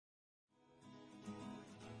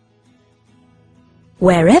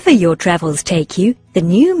Wherever your travels take you, the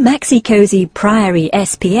new Maxi-Cosi Priori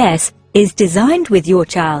SPS is designed with your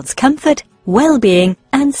child's comfort, well-being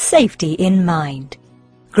and safety in mind.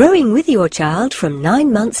 Growing with your child from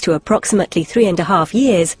 9 months to approximately 3.5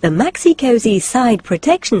 years, the Maxi-Cosi Side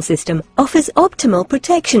Protection System offers optimal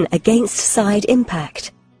protection against side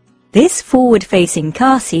impact. This forward-facing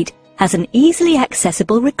car seat has an easily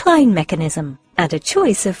accessible recline mechanism and a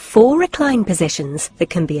choice of 4 recline positions that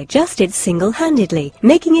can be adjusted single-handedly,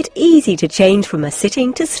 making it easy to change from a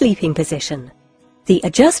sitting to sleeping position. The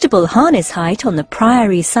adjustable harness height on the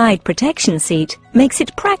Priori side protection seat makes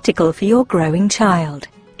it practical for your growing child.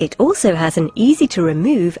 It also has an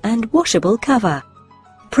easy-to-remove and washable cover.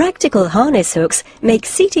 Practical harness hooks make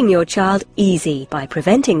seating your child easy by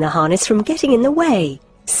preventing the harness from getting in the way.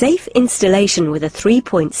 Safe installation with a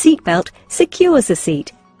 3-point seatbelt secures the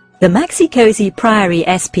seat. The Maxi-Cosi Priori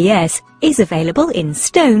SPS is available in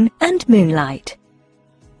stone and moonlight.